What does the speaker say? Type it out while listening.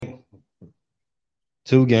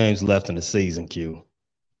2 games left in the season, Q.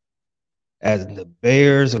 As the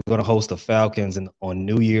Bears are going to host the Falcons on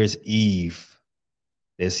New Year's Eve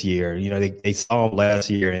this year. They saw them last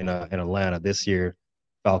year in Atlanta. This year,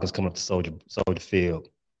 Falcons coming up to Soldier Field.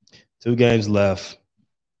 2 games left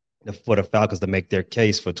for the Falcons to make their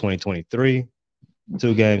case for 2023.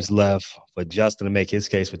 2 games left for Justin to make his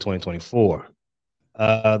case for 2024.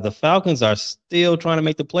 The Falcons are still trying to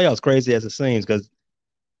make the playoffs, crazy as it seems, because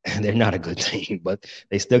they're not a good team, but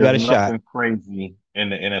they still There's got a shot. nothing crazy in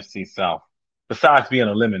the NFC South besides being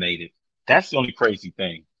eliminated. That's the only crazy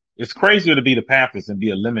thing. It's crazier to be the Panthers and be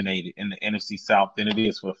eliminated in the NFC South than it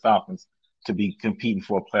is for the Falcons to be competing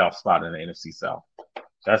for a playoff spot in the NFC South.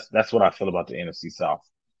 That's what I feel about the NFC South.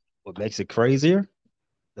 What makes it crazier?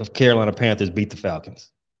 The Carolina Panthers beat the Falcons.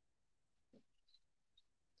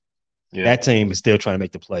 Yeah, That team is still trying to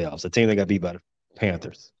make the playoffs. The team that got beat by the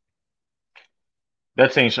Panthers.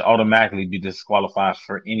 that team should automatically be disqualified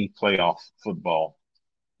for any playoff football.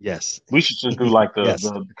 Yes. We should just do like the, Yes.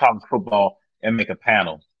 the college football and make a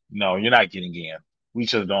panel. No, you're not getting in. We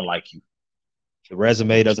just don't like you. The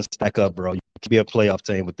resume doesn't stack up, bro. You can be a playoff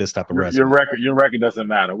team with this type of Your resume. record doesn't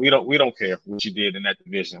matter. We don't care what you did in that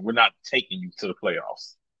division. We're not taking you to the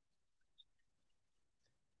playoffs.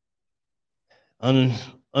 Un-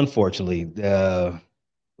 Unfortunately, we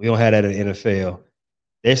don't have that in the NFL.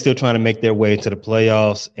 They're still trying to make their way to the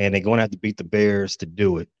playoffs, and they're going to have to beat the Bears to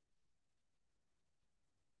do it.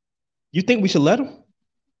 You think we should let them?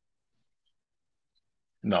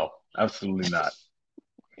 No, absolutely not.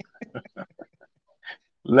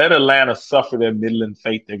 Let Atlanta suffer their middling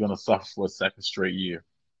fate they're going to suffer for a second straight year.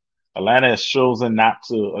 Atlanta has chosen not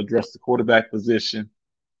to address the quarterback position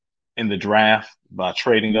in the draft by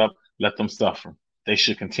trading up. Let them suffer. They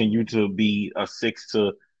should continue to be a 6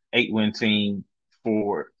 to 8 win team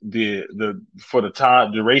for the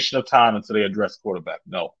time duration of time until they address quarterback.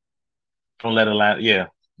 No, don't let Atlanta. Yeah,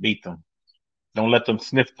 beat them. Don't let them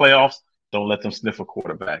sniff playoffs. Don't let them sniff a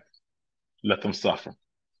quarterback. Let them suffer.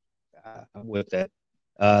 I'm with that.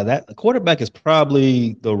 That quarterback is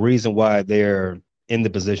probably the reason why they're in the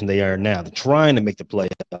position they are now. They're trying to make the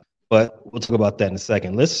playoff, but we'll talk about that in a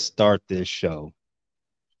second. Let's start this show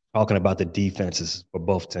talking about the defenses for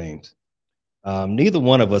both teams. Neither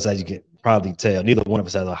one of us, as you can probably tell, neither one of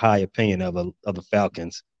us has a high opinion of the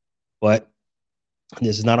Falcons. But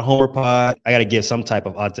this is not a homer pod. I got to give some type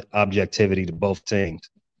of objectivity to both teams.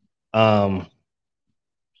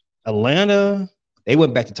 Atlanta, they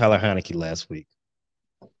went back to Tyler Heineke last week,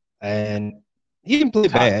 and he didn't play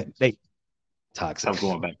bad. Toxic. They toxic. I'm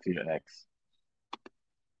going back to your ex.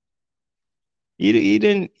 He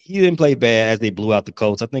didn't play bad as they blew out the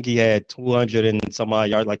Colts. I think he had 200 and some odd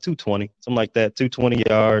yards, like 220, something like that, 220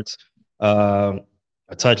 yards, a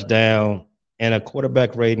touchdown, and a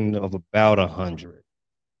quarterback rating of about 100.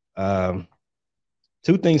 Um,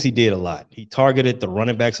 2 things he did a lot. He targeted the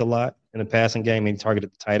running backs a lot in the passing game, and he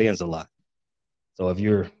targeted the tight ends a lot. So if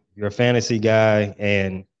you're a fantasy guy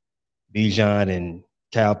and Bijan and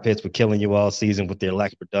Kyle Pitts were killing you all season with their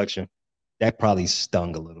lack of production, that probably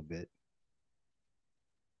stung a little bit.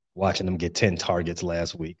 Watching them get 10 targets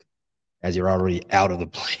last week as you're already out of the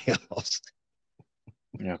playoffs.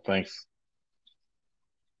 Yeah, thanks.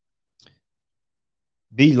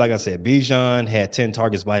 Like I said, Bijan had 10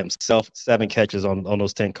 targets by himself, 7 catches on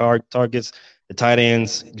those 10 targets. The tight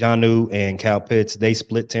ends, Jonnu and Cal Pitts, they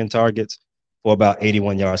split 10 targets for about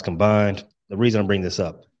 81 yards combined. The reason I'm bringing this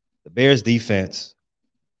up, the Bears defense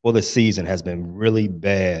for the season has been really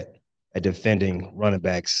bad at defending running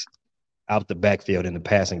backs out the backfield in the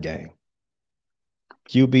passing game.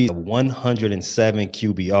 QB 107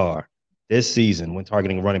 QBR this season when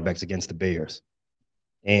targeting running backs against the Bears.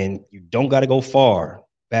 And you don't got to go far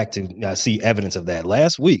back to see evidence of that.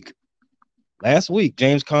 Last week,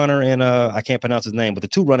 James Conner and I can't pronounce his name, but the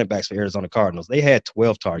 2 running backs for Arizona Cardinals, they had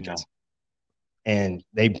 12 targets. And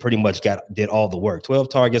they pretty much did all the work. 12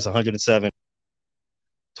 targets, 107,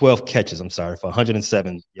 12 catches, for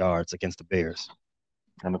 107 yards against the Bears.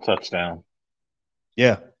 And a touchdown.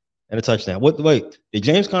 Yeah, and a touchdown. Wait, did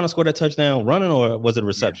James Conner score that touchdown running or was it a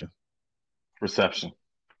reception? Yeah. Reception.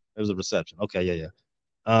 It was a reception. Okay, yeah.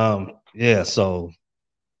 Yeah, so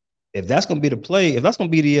if that's gonna be the play, if that's gonna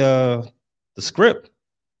be the script,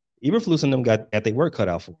 Eberflus and them got their work cut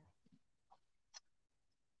out for them.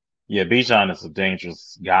 Yeah, Bijan is a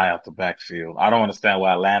dangerous guy out the backfield. I don't understand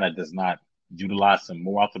why Atlanta does not utilize him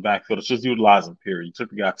more out the backfield. It's just utilize him, period. You took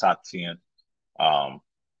the guy top 10. Um,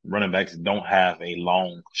 Running backs don't have a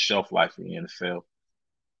long shelf life in the NFL.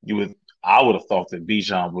 I would have thought that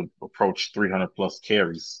Bijan would approach 300 plus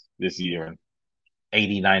carries this year and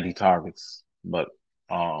 80, 90 targets. But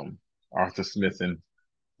Arthur Smith and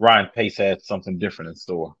Ryan Pace had something different in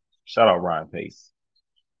store. Shout out Ryan Pace.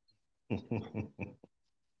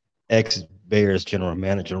 Ex-Bears general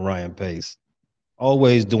manager Ryan Pace,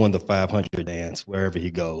 always doing the 500 dance wherever he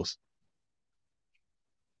goes.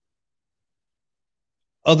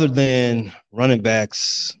 Other than running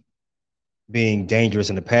backs being dangerous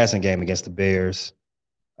in the passing game against the Bears,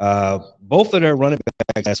 both of their running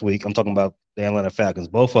backs last week, I'm talking about the Atlanta Falcons,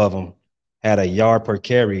 both of them had a yard per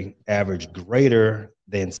carry average greater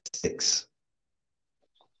than 6.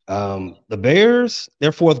 The Bears,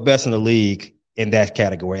 they're fourth best in the league in that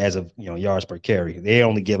category as of yards per carry. They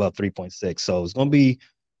only give up 3.6. So it's going to be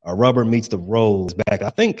a rubber meets the road back. I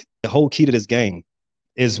think the whole key to this game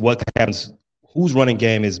is what happens. Whose running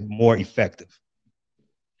game is more effective?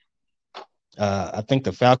 I think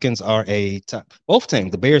the Falcons are both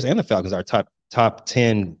teams, the Bears and the Falcons are top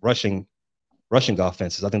 10 rushing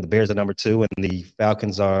offenses. I think the Bears are number 2 and the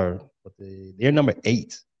Falcons they're number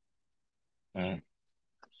 8. Mm.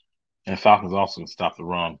 And Falcons also stop the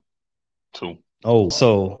run too. Oh,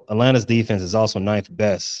 so Atlanta's defense is also 9th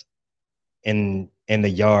best in the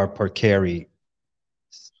yard per carry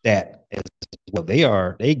stat as well.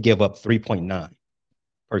 They give up 3.9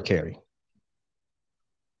 per carry.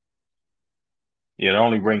 Yeah, they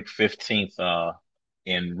only ranked 15th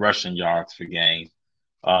in rushing yards per game.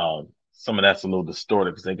 Some of that's a little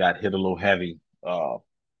distorted because they got hit a little heavy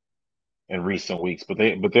in recent weeks, but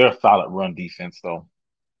they're a solid run defense though.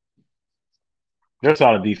 They're a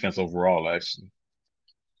solid defense overall, actually.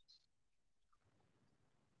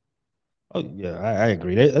 Oh yeah, I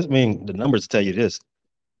agree. I mean, the numbers tell you this,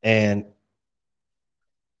 and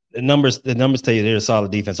the numbers tell you they're a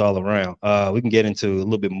solid defense all around. We can get into a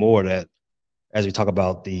little bit more of that as we talk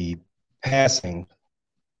about the passing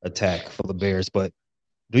attack for the Bears. But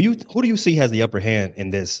who do you see has the upper hand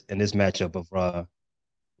in this matchup of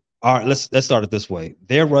all right, let's start it this way.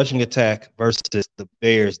 Their rushing attack versus the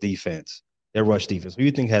Bears defense, their rush defense. Who do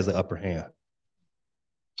you think has the upper hand?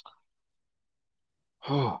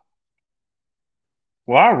 Well,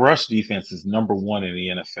 our rush defense is number 1 in the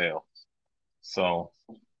NFL. So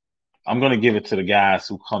I'm going to give it to the guys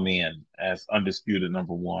who come in as undisputed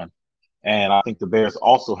number 1. And I think the Bears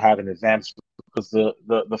also have an advantage because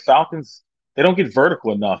the Falcons, they don't get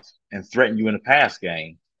vertical enough and threaten you in a pass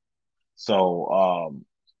game. So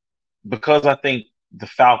because I think the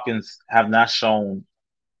Falcons have not shown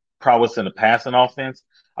prowess in the passing offense,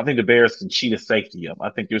 I think the Bears can cheat a safety up. I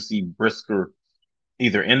think you'll see Brisker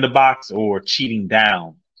either in the box or cheating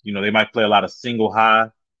down. They might play a lot of single high,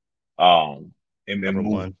 and then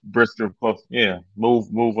move Brisker close. Yeah, move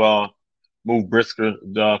Brisker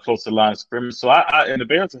close to the line of scrimmage. So and the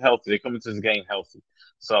Bears are healthy. They come into this game healthy.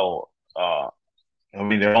 So I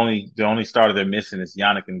mean, the only starter they're missing is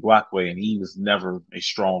Yannick Ngakoue, and he was never a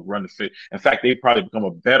strong run defense. In fact, they probably become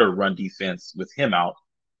a better run defense with him out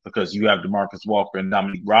because you have DeMarcus Walker and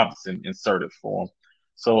Dominique Robinson inserted for him.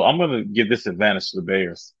 So I'm going to give this advantage to the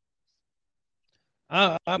Bears.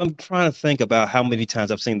 I'm trying to think about how many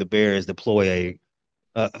times I've seen the Bears deploy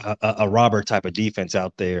a robber type of defense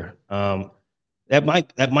out there. That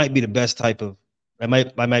might be the best type of that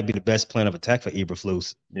might be the best plan of attack for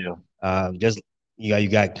Eberflus. Yeah. Just you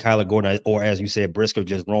got Kyler Gordon, or as you said, Brisker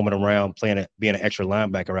just roaming around being an extra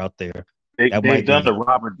linebacker out there. They've done the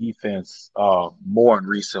robber defense more in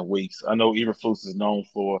recent weeks. I know Eberflus is known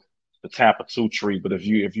for the Tampa 2 tree, but if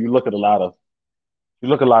you look at a lot of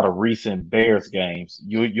recent Bears games,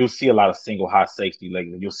 you'll see a lot of single high safety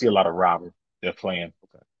lately. You'll see a lot of robber they're playing.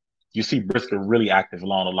 Okay. You see Brisker really active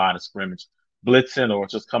along the line of scrimmage, blitzing or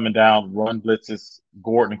just coming down, run blitzes,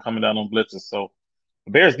 Gordon coming down on blitzes. So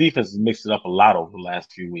the Bears defense has mixed it up a lot over the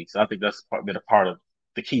last few weeks. I think that's been a part of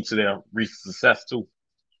the key to their recent success too.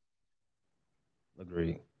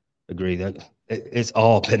 Agree. That it's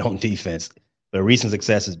all been on defense. The recent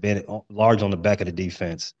success has been large on the back of the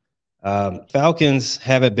defense. Falcons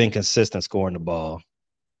haven't been consistent scoring the ball.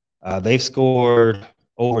 They've scored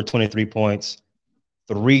over 23 points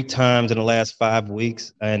 3 times in the last 5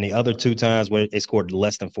 weeks, and the other 2 times where they scored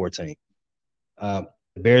less than 14. The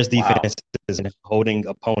Bears defense is holding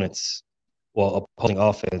opposing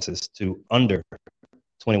offenses to under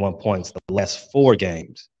 21 points the last 4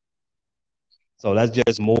 games. So that's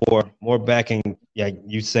just more backing. Yeah,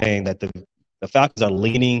 you saying that the Falcons are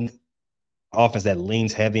leaning offense that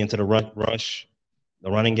leans heavy into the rush,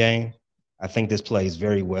 the running game. I think this plays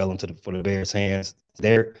very well for the Bears' hands.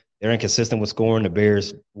 They're inconsistent with scoring. The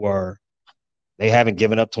Bears they haven't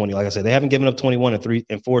given up 20. Like I said, they haven't given up 21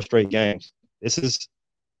 in 4 straight games. This is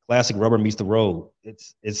classic rubber meets the road.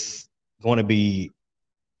 It's going to be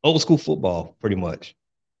old school football pretty much.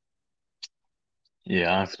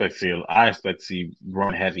 Yeah, I expect to see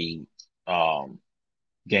run heavy um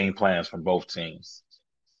game plans from both teams.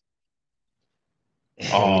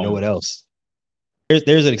 And you know what Um, else?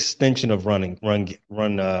 There's an extension of run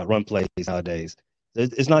plays nowadays.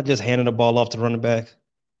 It's not just handing the ball off to running back.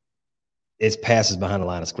 It's passes behind the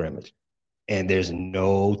line of scrimmage. And there's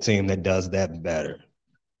no team that does that better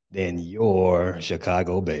than your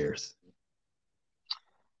Chicago Bears.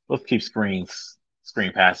 let's keep screen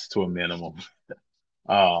passes to a minimum.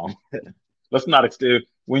 Um, let's not extend.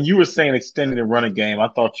 When you were saying extending the running game, I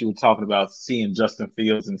thought you were talking about seeing Justin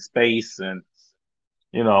Fields in space and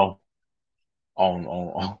you know on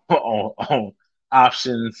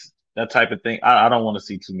options, that type of thing. I don't want to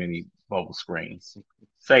see too many bubble screens.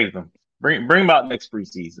 Save them. Bring them out next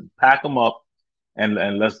preseason. Pack them up and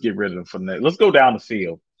let's get rid of them from there. Let's go down the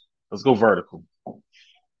field. Let's go vertical.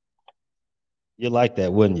 You like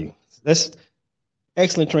that, wouldn't you? That's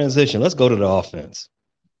excellent transition. Let's go to the offense.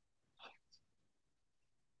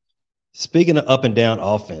 Speaking of up and down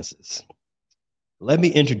offenses, let me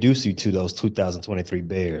introduce you to those 2023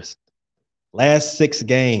 Bears. Last 6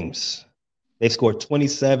 games, they've scored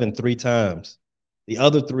 27 3 times. The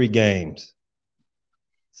other 3 games,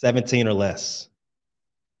 17 or less.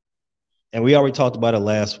 And we already talked about it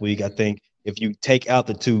last week. I think if you take out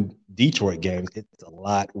the 2 Detroit games, it's a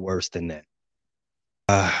lot worse than that.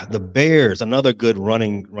 The Bears, another good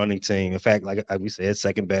running team. In fact, like we said,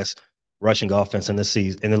 second best rushing offense in the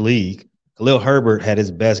season in the league. Khalil Herbert had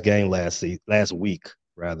his best game last week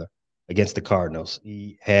rather against the Cardinals.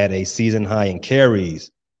 He had a season high in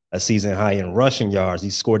carries, a season high in rushing yards. He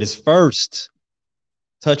scored his first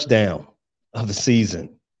touchdown of the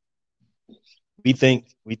season. We think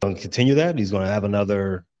we can continue that. He's going to have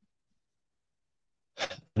another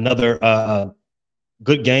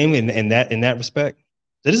good game in that respect.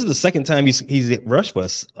 So this is the second time he's rushed for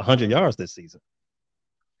us 100 yards this season.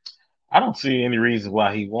 I don't see any reason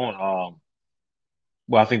why he won't.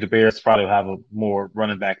 Well, I think the Bears probably will have a more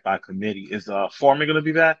running back by committee. Is Foreman going to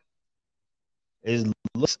be back? It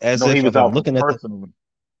looks I as know he if was I'm out for looking at the personal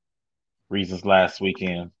reasons last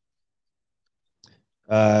weekend.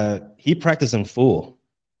 he practiced in full.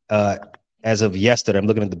 Uh, as of yesterday, I'm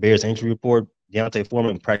looking at the Bears injury report. Deontay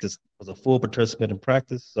Foreman practice was a full participant in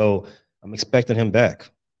practice, so I'm expecting him back.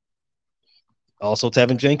 Also,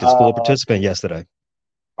 Tevin Jenkins, full Uh, participant yesterday.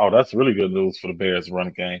 oh, that's really good news for the Bears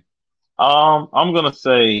running game. I'm gonna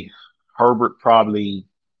say Herbert probably.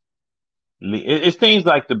 It seems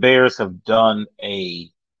like the Bears have done a.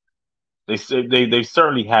 They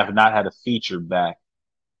certainly have not had a feature back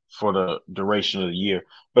for the duration of the year,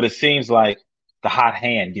 but it seems like the hot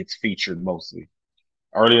hand gets featured mostly.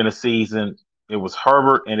 Early in the season, it was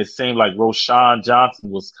Herbert, and it seemed like Roshan Johnson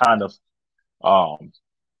was kind of um,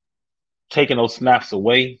 taking those snaps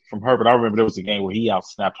away from Herbert. I remember there was a game where he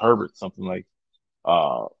outsnapped Herbert something like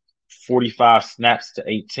uh, 45 snaps to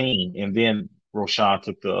 18, and then Roshan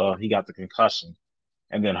took he got the concussion,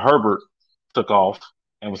 and then Herbert took off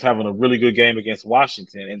and was having a really good game against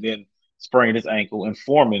Washington, and then sprained his ankle, and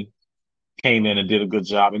Foreman came in and did a good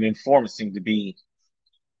job, and then Foreman seemed to be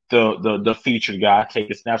the featured guy,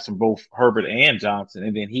 taking snaps from both Herbert and Johnson,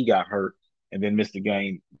 and then he got hurt and then missed the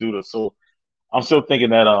game due to. So I'm still thinking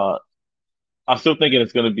that I'm still thinking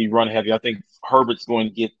it's going to be run heavy. I think Herbert's going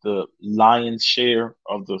to get the lion's share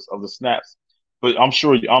of the snaps, but I'm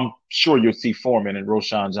sure you'll see Foreman and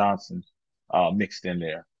Roshan Johnson mixed in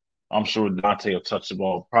there. I'm sure Dante will touch the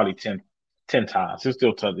ball probably 10 times. He'll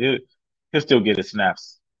still get his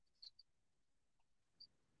snaps.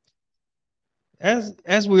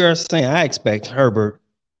 As we are saying, I expect Herbert.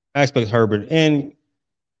 And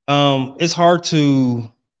it's hard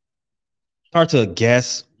to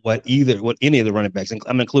guess what any of the running backs.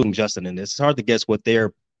 I'm including Justin in this. It's hard to guess what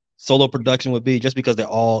their solo production would be, just because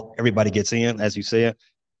everybody gets in, as you said.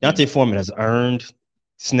 Dante Mm, Foreman has earned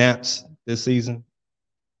snaps this season,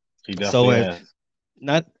 he so definitely as has.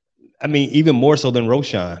 not. I mean, even more so than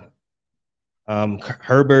Roshan.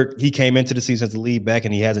 Herbert, he came into the season as the lead back,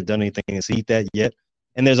 and he hasn't done anything to seed that yet.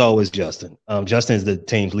 And there's always Justin. Justin is the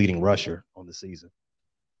team's leading rusher on the season.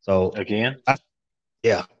 So, Again? I,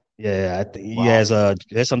 yeah, yeah, I think he Wow. has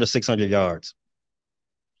just under 600 yards.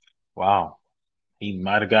 Wow. He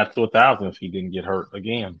might have got to 1,000 if he didn't get hurt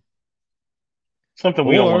again. Something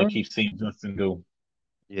we don't want to Or keep seeing Justin do.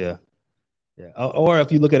 yeah, yeah. Or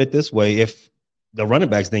if you look at it this way, if the running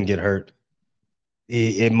backs didn't get hurt,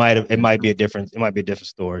 it might be a different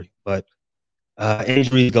story. But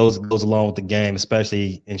injury goes along with the game,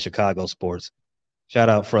 especially in Chicago sports. Shout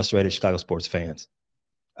out frustrated Chicago sports fans.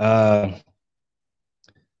 Uh,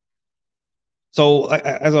 so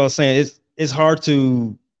as I was saying, it's hard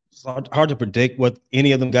to it's hard to predict what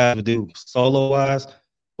any of them guys would do solo wise,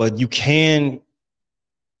 but you can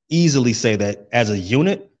easily say that as a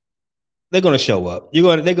unit, they're going to show up.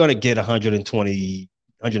 They're going to get 120,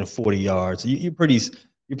 140 yards. You're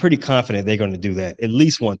pretty confident they're going to do that, at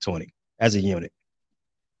least 120 as a unit.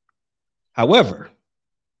 However,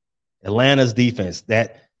 Atlanta's defense,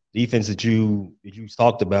 that defense that you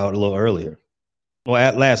talked about a little earlier, well,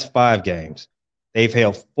 at last 5 games, they've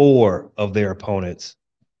held 4 of their opponents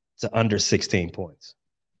to under 16 points.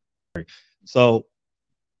 So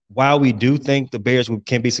while we do think the Bears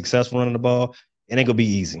can be successful running the ball, it ain't gonna be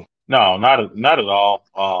easy. No, not at all.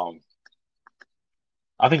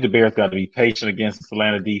 I think the Bears got to be patient against this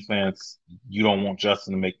Atlanta defense. You don't want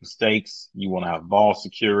Justin to make mistakes. You want to have ball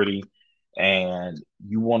security, and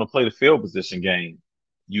you want to play the field position game.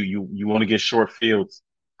 You want to get short fields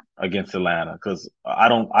against Atlanta, because I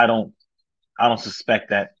don't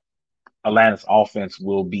suspect that Atlanta's offense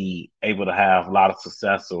will be able to have a lot of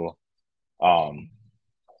success or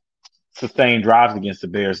sustained drives against the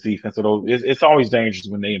Bears defense. Although it's always dangerous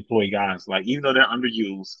when they employ guys like, even though they're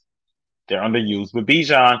underused. But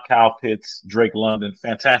Bijan, Kyle Pitts, Drake London,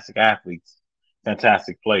 fantastic athletes,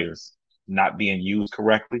 fantastic players, not being used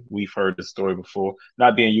correctly. We've heard this story before,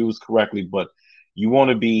 not being used correctly, but you want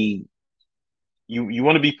to be you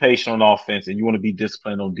want to be patient on offense, and you want to be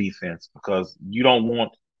disciplined on defense, because you don't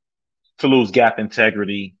want to lose gap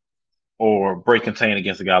integrity or break contain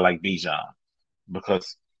against a guy like Bijan,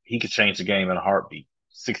 because he could change the game in a heartbeat.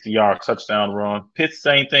 60-yard touchdown run. Pitts,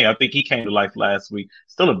 same thing. I think he came to life last week.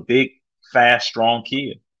 Still a big, fast, strong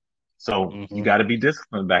kid. So you got to be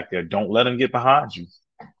disciplined back there. Don't let him get behind you.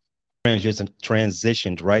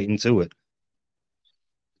 Transitioned right into it.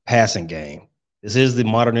 Passing game. This is the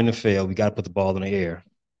modern NFL. We got to put the ball in the air.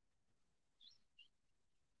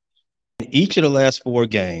 In each of the last 4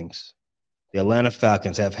 games, the Atlanta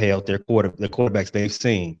Falcons have held the quarterbacks they've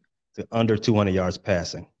seen to under 200 yards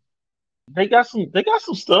passing. They got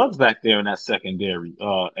some studs back there in that secondary.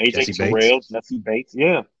 AJ Terrell, Jesse Bates.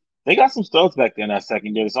 Yeah. They got some studs back there in that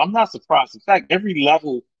secondary. So I'm not surprised. In fact,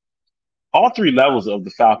 all 3 levels of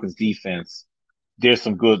the Falcons defense, there's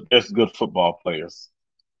good football players.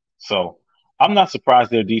 So I'm not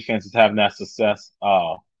surprised their defense is having that success.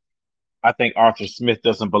 I think Arthur Smith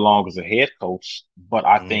doesn't belong as a head coach, but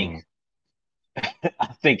I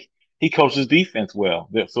think he coaches defense well.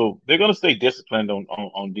 So they're going to stay disciplined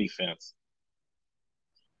on defense.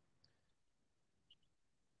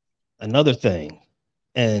 Another thing,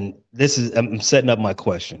 and I'm setting up my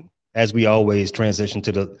question, as we always transition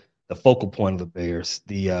to the focal point of the Bears,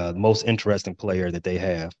 the most interesting player that they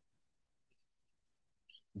have.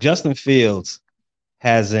 Justin Fields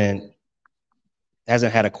hasn't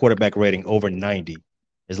had a quarterback rating over 90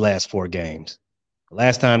 his last 4 games. The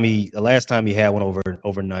last time he had one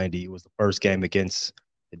over 90 was the first game against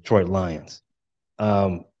the Detroit Lions.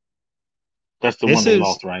 That's the one they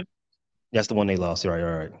lost, right? That's the one they lost,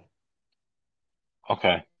 right.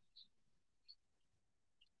 Okay.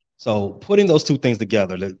 So putting those 2 things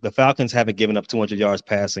together, the Falcons haven't given up 200 yards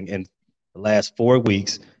passing in the last 4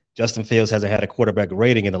 weeks. Justin Fields hasn't had a quarterback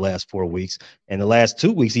rating in the last 4 weeks. And the last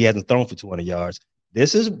 2 weeks, he hasn't thrown for 200 yards. The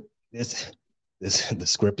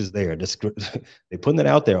script is there. They're putting it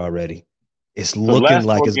out there already. It's looking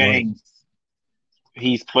like it's going.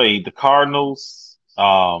 He's played the Cardinals,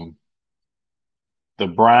 the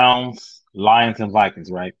Browns, Lions, and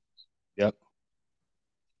Vikings, right? Yep.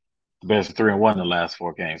 The Bears are 3-1 in the last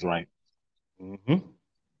 4 games, right? Mm-hmm.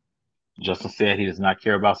 Justin said he does not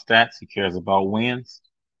care about stats. He cares about wins.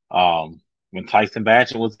 When Tyson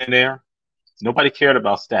Badger was in there, nobody cared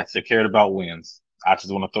about stats. They cared about wins. I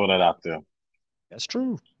just want to throw that out there. That's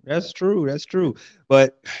true.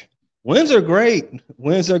 But wins are great.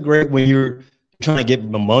 Wins are great when you're trying to get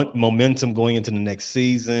momentum going into the next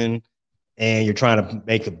season, and you're trying to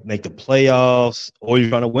make the playoffs, or you're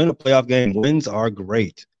trying to win a playoff game. Wins are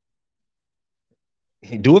great.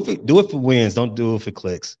 Do it for wins. Don't do it for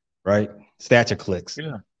clicks, right? Stats are clicks.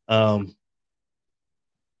 Yeah.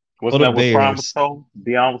 What's that what Prime was told?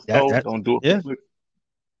 Deion was told, don't do it for clicks.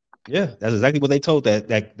 Yeah, that's exactly what they told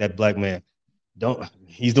that black man.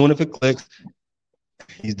 He's doing it for clicks.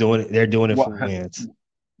 They're doing it for wins.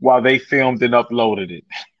 While they filmed and uploaded it.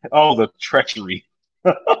 Oh, the treachery.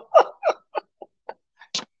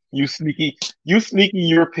 You sneaky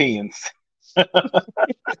Europeans.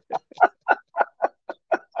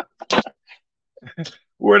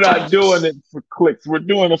 We're not doing it for clicks. We're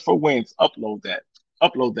doing it for wins. Upload that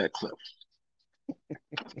clip.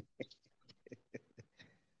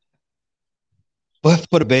 But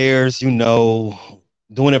for the Bears, doing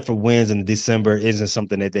it for wins in December isn't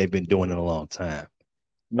something that they've been doing in a long time.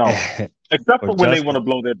 No, except for for when they want Justin. to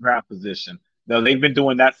blow their draft position. No, they've been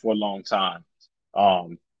doing that for a long time.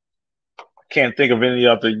 Um, can't think of any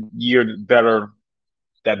other year better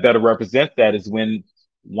represents that is when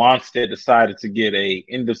Wanstead decided to get a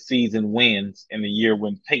end of season wins in the year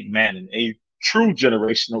when Peyton Manning, a true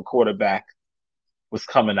generational quarterback, was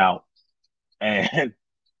coming out and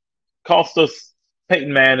cost us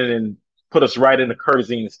Peyton Manning and put us right into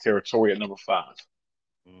Curtis Enos territory at number 5.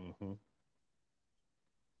 Mm-hmm.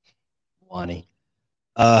 Wani.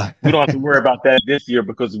 We don't have to worry about that this year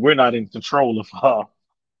because we're not in control of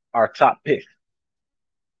our top pick.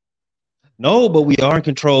 No, but we are in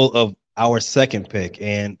control of our second pick,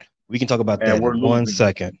 and we can talk about And that we're in one losing it.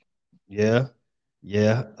 second. Yeah,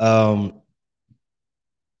 yeah.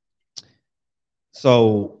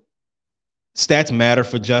 So stats matter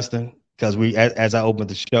for Justin because as I opened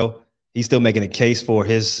the show, he's still making a case for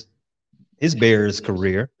his Bears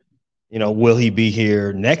career. You know, will he be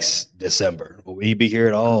here next December? Will he be here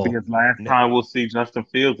at Could be all? his last time we'll see Justin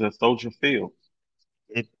Fields at Soldier Field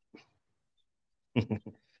It, as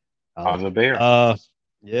oh, a Bear.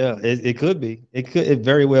 yeah, it could be. It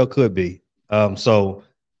very well could be. So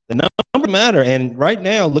the number matter, and right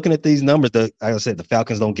now, looking at these numbers, like I said, the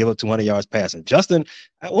Falcons don't give up 200 yards passing. Justin,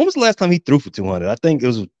 when was the last time he threw for 200? I think it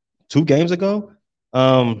was 2 games ago.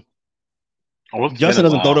 Oh, it's been Justin a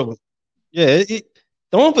doesn't throw while. the yeah.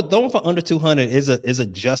 Throwing for under 200 is a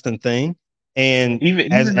Justin thing, and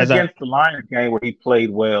Even as I against the Lions game where he played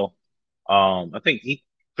well, I think he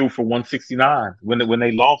threw for 169 when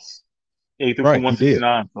they lost. Yeah, he threw for right, he did.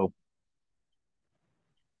 169. So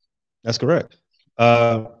That's correct.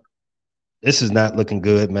 Uh, this is not looking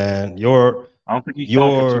good, man. Your I don't think he's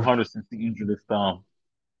thrown for your 200 since he injured his thumb.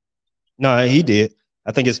 No, he did.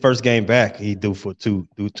 I think his first game back, he do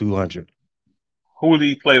 200. Who did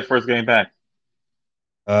he play the first game back?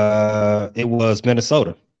 It was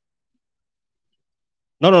Minnesota.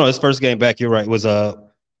 No. His first game back, you're right, was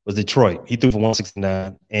Detroit. He threw for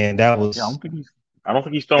 169, and Yeah, I don't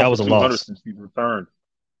think he's thrown that for was a 200 loss. since he's returned.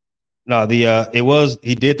 No,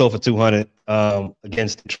 he did throw for 200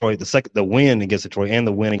 against Detroit. The win against Detroit and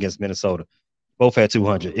the win against Minnesota both had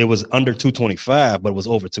 200. It was under 225, but it was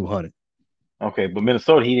over 200. Okay, but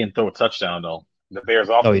Minnesota he didn't throw a touchdown though. The Bears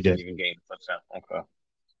No, he offense didn't did. even gain a touchdown. Okay.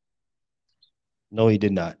 No, he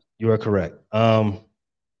did not. You are correct.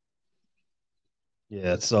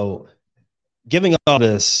 Yeah. So giving all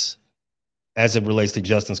this as it relates to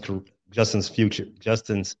Justin's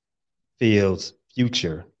Fields'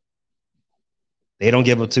 future, they don't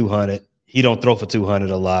give up 200. He don't throw for 200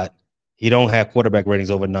 a lot. He don't have quarterback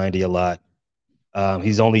ratings over 90 a lot.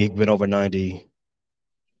 He's only been over 90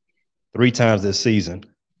 3 times this season,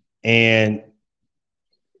 and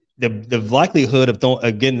the likelihood of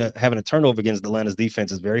having a turnover against Atlanta's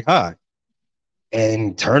defense is very high,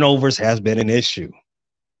 and turnovers has been an issue.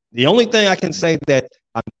 The only thing I can say that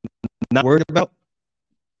I'm not worried about,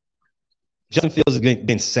 Justin Fields has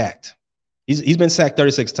been sacked. He's been sacked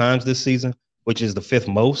 36 times this season, which is the 5th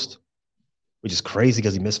most, which is crazy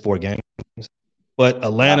because he missed 4 games. But Wow.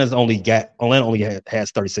 Atlanta only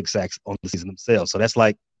has 36 sacks on the season themselves, so that's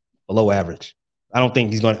like below average. I don't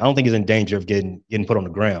think he's in danger of getting put on the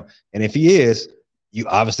ground. And if he is, you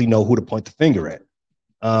obviously know who to point the finger at.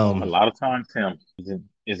 A lot of times Tim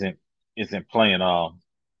isn't playing.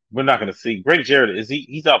 We're not going to see Grady Jarrett.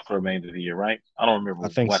 He's out for the remainder of the year, right? I don't I remember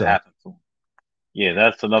think what so. happened to him. Yeah,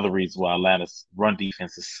 that's another reason why Atlanta's run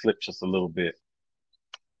defense has slipped just a little bit.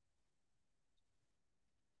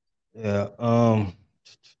 Yeah.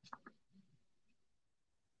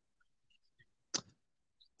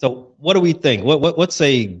 So what do we think? What's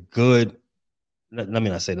a good? Let me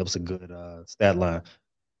not say that was a good stat line.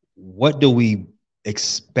 What do we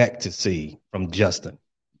expect to see from Justin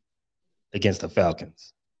against the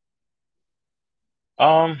Falcons?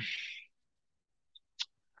 Um,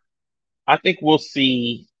 I think we'll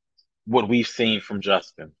see what we've seen from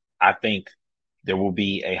Justin. I think there will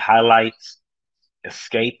be a highlight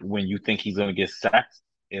escape when you think he's going to get sacked.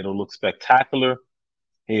 It'll look spectacular.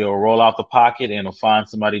 He'll roll out the pocket and he'll find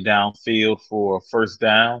somebody downfield for a first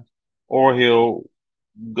down, or he'll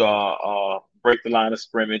break the line of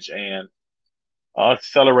scrimmage and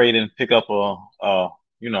accelerate and pick up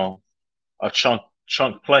you know a chunk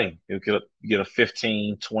play. He'll get a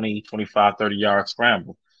 15, 20, 25, 30 yard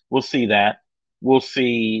scramble. We'll see that. We'll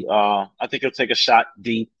see. I think he'll take a shot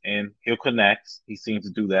deep and he'll connect. He seems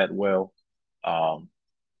to do that well. Um,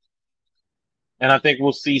 and I think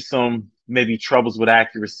we'll see some maybe troubles with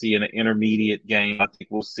accuracy in an intermediate game. I think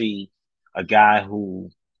we'll see a guy who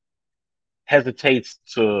hesitates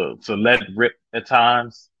to let rip at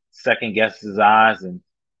times, second guesses his eyes, and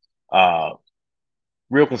uh,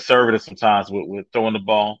 real conservative sometimes with throwing the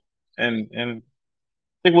ball, and I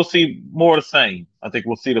think we'll see more of the same. I think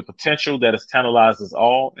we'll see the potential that has tantalized us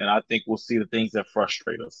all, and I think we'll see the things that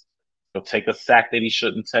frustrate us. He'll take a sack that he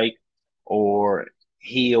shouldn't take, or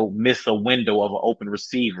he'll miss a window of an open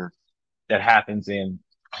receiver that happens and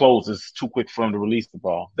closes too quick for him to release the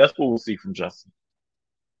ball. That's what we'll see from Justin.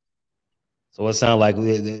 So it sounds like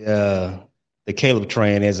the Caleb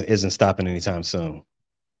train isn't stopping anytime soon.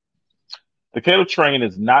 The Caleb train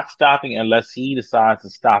is not stopping unless he decides to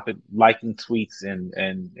stop it, liking tweets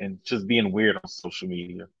and just being weird on social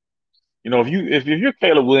media. You know, if you're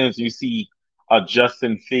Caleb Williams, you see a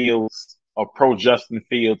Justin Fields or pro Justin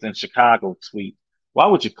Fields in Chicago tweet, why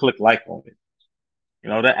would you click like on it? You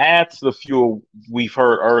know, that adds to the fuel we've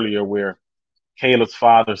heard earlier where Caleb's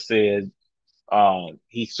father said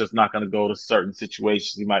he's just not going to go to certain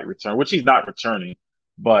situations he might return, which he's not returning.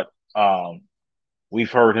 But we've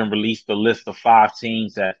heard him release the list of 5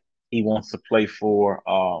 teams that he wants to play for.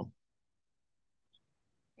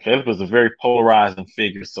 Caleb is a very polarizing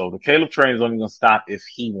figure, so the Caleb train is only going to stop if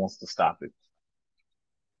he wants to stop it.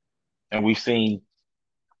 And we've seen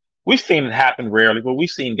it happen rarely, but we've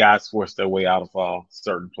seen guys force their way out of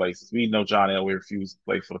certain places. We know John Elway refused to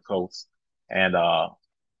play for the Colts, and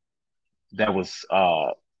that was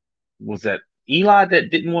that Eli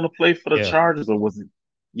that didn't want to play for the Yeah, Chargers, or was it? it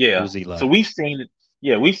Yeah. was Eli. So we've seen it.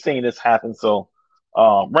 Yeah, we've seen this happen. So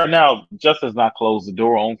right now, Justin's not closed the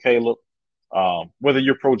door on Caleb. Whether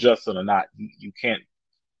you're pro Justin or not, you can't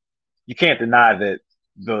deny that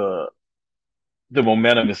the the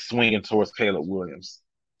momentum is swinging towards Caleb Williams.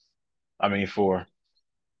 I mean, for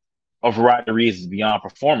a variety of reasons beyond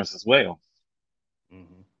performance as well.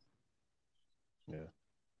 Mm-hmm. Yeah.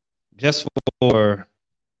 Just for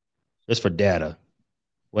just for data,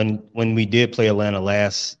 when we did play Atlanta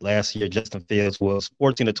last year, Justin Fields was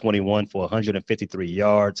 14 to 21 for 153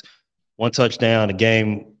 yards, 1 touchdown, a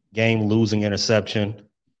game losing interception.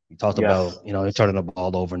 We talked Yes, about he turning the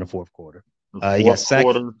ball over in the fourth quarter. the He got fourth sacked.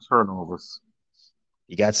 quarter turnovers.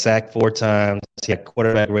 He got sacked 4 times. He had a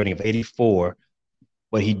quarterback rating of 84.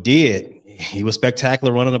 But he was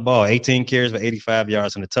spectacular running the ball. 18 carries for 85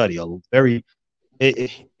 yards and a tutty.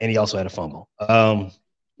 And he also had a fumble.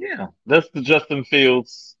 Yeah, that's the Justin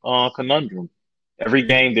Fields conundrum. Every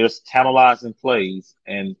game there's tantalizing plays,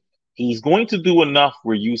 and he's going to do enough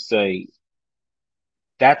where you say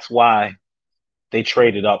that's why they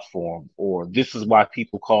traded up for him, or this is why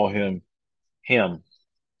people call him,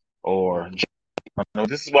 or Mhm.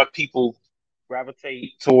 this is why people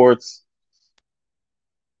gravitate towards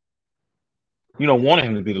wanting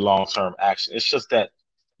him to be the long term action. It's just that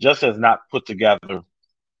Justin has not put together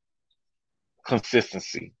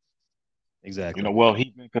consistency. Exactly. Well,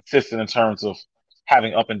 he's been consistent in terms of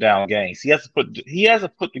having up and down games. He hasn't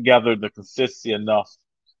put together the consistency enough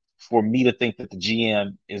for me to think that the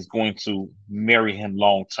GM is going to marry him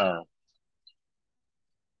long term.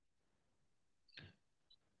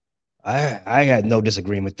 I had no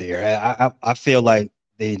disagreement there. I feel like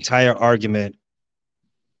the entire argument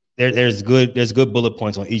there's good bullet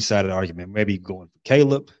points on each side of the argument. Maybe going for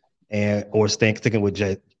Caleb or sticking with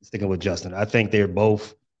Justin. I think they're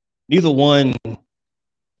both neither one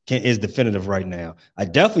is definitive right now. I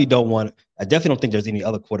definitely don't think there's any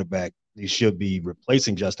other quarterback they should be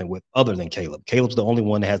replacing Justin with other than Caleb. Caleb's the only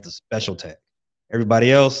one that has the special tag.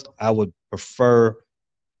 Everybody else, I would prefer,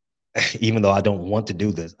 even though I don't want to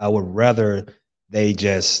do this, I would rather they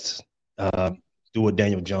just do a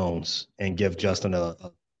Daniel Jones and give Justin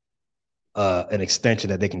an extension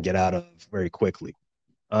that they can get out of very quickly.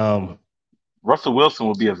 Um, Russell Wilson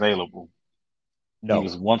will be available. He no,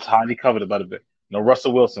 was once highly coveted by the Bears. No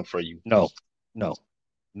Russell Wilson for you. no, no,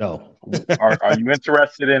 no. Are you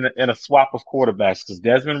interested in a swap of quarterbacks? Because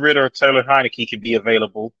Desmond Ridder or Taylor Heineke can be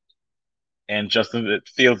available, and Justin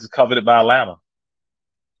Fields is coveted by Atlanta.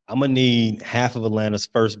 I'm gonna need half of Atlanta's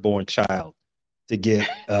firstborn child to get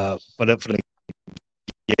for the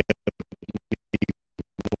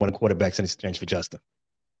one quarterbacks in exchange for Justin.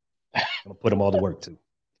 I'm gonna put them all to work too.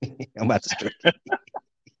 I'm about to strike. I'm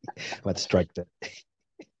about to strike that.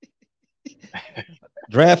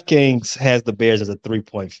 DraftKings has the Bears as a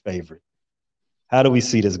 3-point favorite. How do we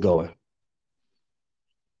see this going?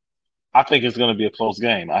 I think it's going to be a close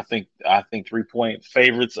game. I think 3-point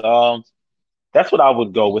favorites. That's what I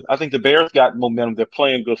would go with. I think the Bears got momentum. They're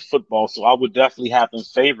playing good football, so I would definitely have them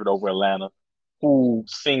favored over Atlanta, who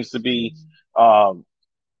seems to be. Um,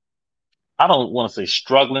 I don't want to say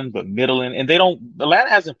struggling, but middling, and they don't. Atlanta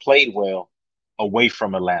hasn't played well away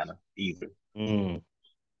from Atlanta either. Mm.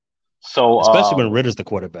 So Especially when Ritter's the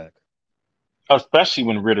quarterback. especially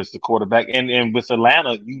when Ritter's the quarterback. And with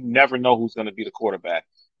Atlanta, you never know who's going to be the quarterback.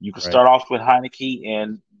 You can Right. start off with Heineke,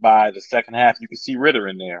 and by the second half, you can see Ritter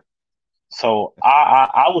in there. So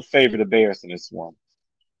I would favor the Bears in this one.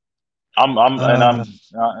 I'm I'm and Uh, I'm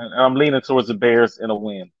and I'm leaning towards the Bears in a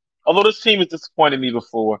win. Although this team has disappointed me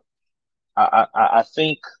before, I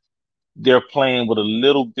think they're playing with a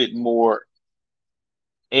little bit more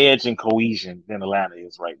edge and cohesion than Atlanta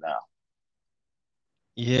is right now.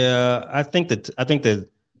 yeah, I think that the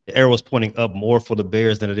arrow's pointing up more for the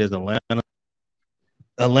Bears than it is Atlanta.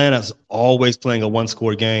 Atlanta's always playing a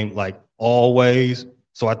one-score game, like always.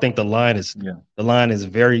 So I think Yeah. the line is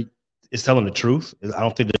very it's telling the truth. I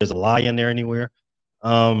don't think there's a lie in there anywhere.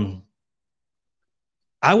 Um,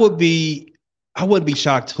 I would be I wouldn't be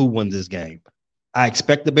shocked who wins this game. I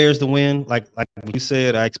expect the Bears to win. Like you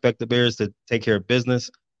said, I expect the Bears to take care of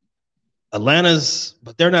business.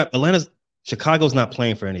 But they're not. Chicago's not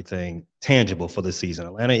playing for anything tangible for the season.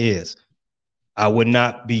 Atlanta is. I would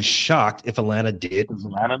not be shocked if Atlanta did. Does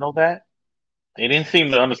Atlanta know that? They didn't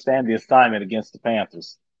seem to understand the assignment against the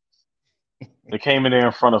Panthers. They came in there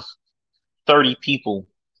in front of 30 people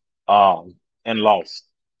and lost.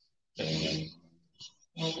 They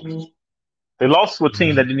lost to a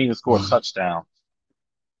team that didn't even score a touchdown.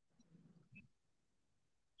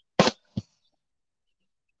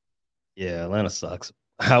 Yeah, Atlanta sucks.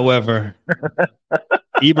 However,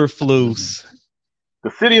 Eberflus,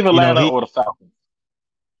 The city of you know, Atlanta he or the Falcons?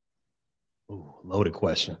 loaded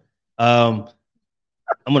question. Um,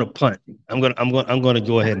 I'm gonna punt. I'm gonna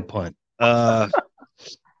go ahead and punt.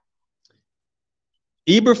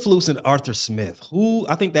 Eberflus and Arthur Smith. Who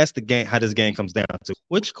I think that's the game. How this game comes down to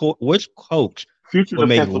which coach Future will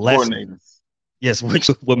make defensive less. coordinators. Yes, which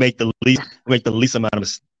will make the least amount of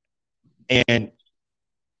mistakes. And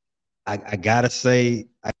I gotta say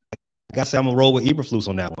I'm gonna roll with Eberflus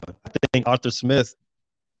on that one. I think Arthur Smith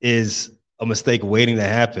is a mistake waiting to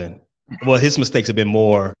happen. Well, his mistakes have been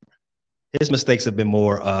more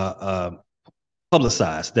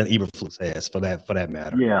publicized than Eberflus has for that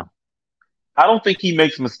matter. Yeah. I don't think he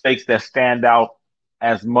makes mistakes that stand out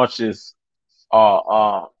as much as uh,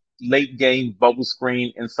 uh, late game bubble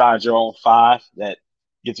screen inside your own five that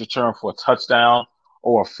gets returned for a touchdown,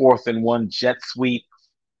 or a 4th-and-1 jet sweep,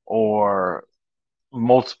 or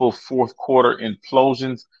multiple fourth quarter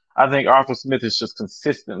implosions. I think Arthur Smith is just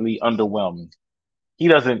consistently underwhelming. He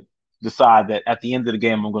doesn't decide that at the end of the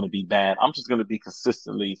game I'm going to be bad. I'm just going to be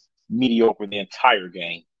consistently mediocre the entire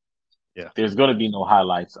game. Yeah. There's going to be no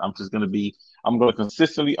highlights. I'm going to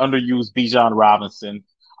consistently underuse Bijan Robinson.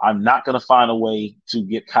 I'm not going to find a way to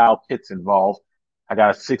get Kyle Pitts involved. I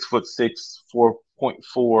got a 6'6",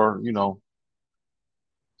 4.4,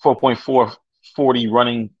 4.440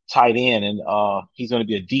 running tight end, and he's going to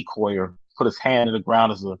be a decoy or put his hand in the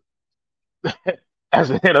ground as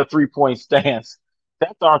a hit a 3-point stance.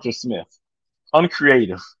 That's Arthur Smith.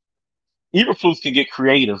 Uncreative. Eberflus can get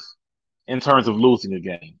creative in terms of losing a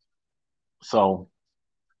game. So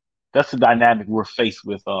that's the dynamic we're faced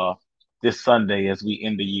with this Sunday as we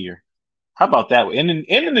end the year. How about that?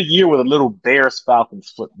 Ending the year with a little Bears Falcons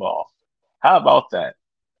football. How about that?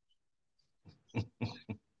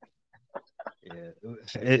 Yeah,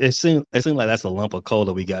 it seemed like that's a lump of coal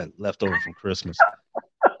that we got left over from Christmas.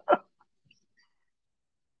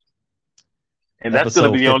 And that's going to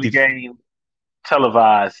Episode be the only 50. game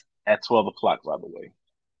televised at 12 o'clock, by the way,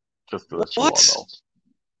 just to let you all What? know.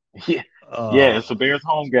 Yeah, yeah, Uh, it's a Bears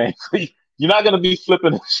home game. You're not going to be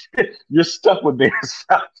flipping shit. You're stuck with Bears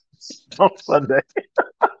Falcons on Sunday.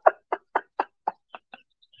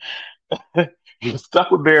 You're stuck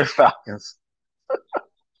with Bears Falcons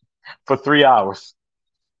for 3 hours.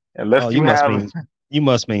 oh, Unless you have you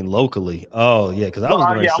must mean locally. Oh yeah, because I no, was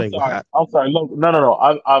going to yeah, I'm say, sorry. I'm sorry.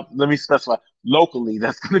 No. Let me specify. Locally,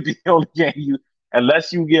 that's going to be the only game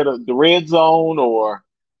unless you get the red zone or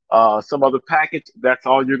some other package. That's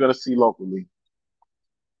all you're going to see locally.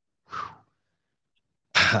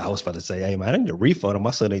 I was about to say, hey man, I need a refund on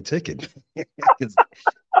my Sunday ticket.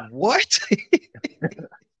 What?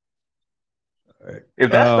 All right. If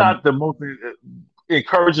that's not the most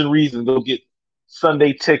encouraging reason, go get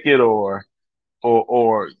Sunday ticket or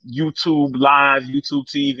YouTube Live, YouTube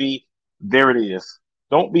TV. There it is.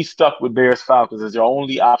 Don't be stuck with Bears Falcons as your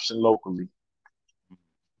only option locally.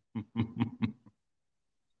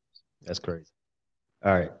 That's crazy.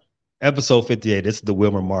 All right. Episode 58. This is the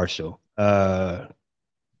Wilmer Marshall. Roquan?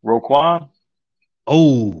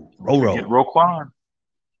 Roro. Roquan.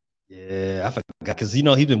 Yeah, I forgot because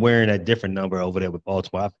he's been wearing a different number over there with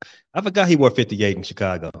Baltimore. I forgot he wore 58 in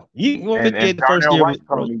Chicago. He wore 58 And the first Darnell year Wright with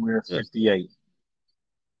currently wears 58.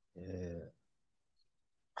 Yeah.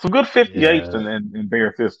 Some good 58s Yeah. in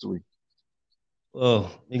Bears history.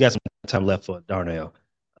 Well, you got some time left for Darnell.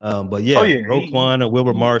 But Oh yeah, yeah, Roquan and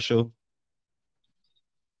Wilbur he Marshall.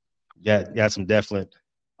 Got some definite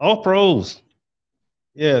all pros.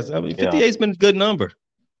 Yes, I mean yeah. 58's been a good number.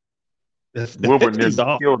 The Wilbur 50's nearly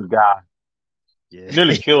off. killed the guy. Yeah.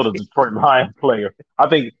 Nearly killed a Detroit Lions player. I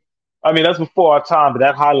think. I mean, that's before our time, but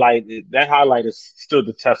that highlight has stood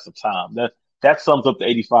the test of time. That sums up the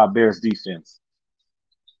 '85 Bears defense.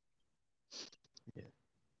 Yeah,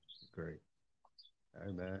 great. All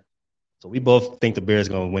right, man. So we both think the Bears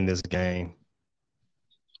gonna win this game.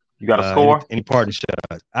 You got a Any score? any parting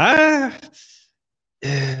shots?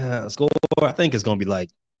 Yeah, score. I think it's gonna be like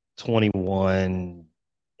 21-18.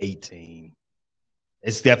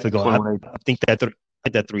 It's definitely going. 21. I think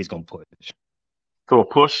that three is gonna push. To a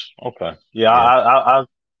push? Okay. Yeah, Yeah.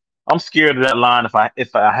 I'm scared of that line.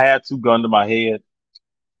 If I had two gun to my head,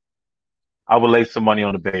 I would lay some money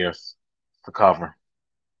on the Bears to cover.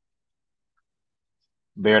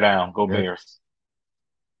 Bear down, go Bear, Bears.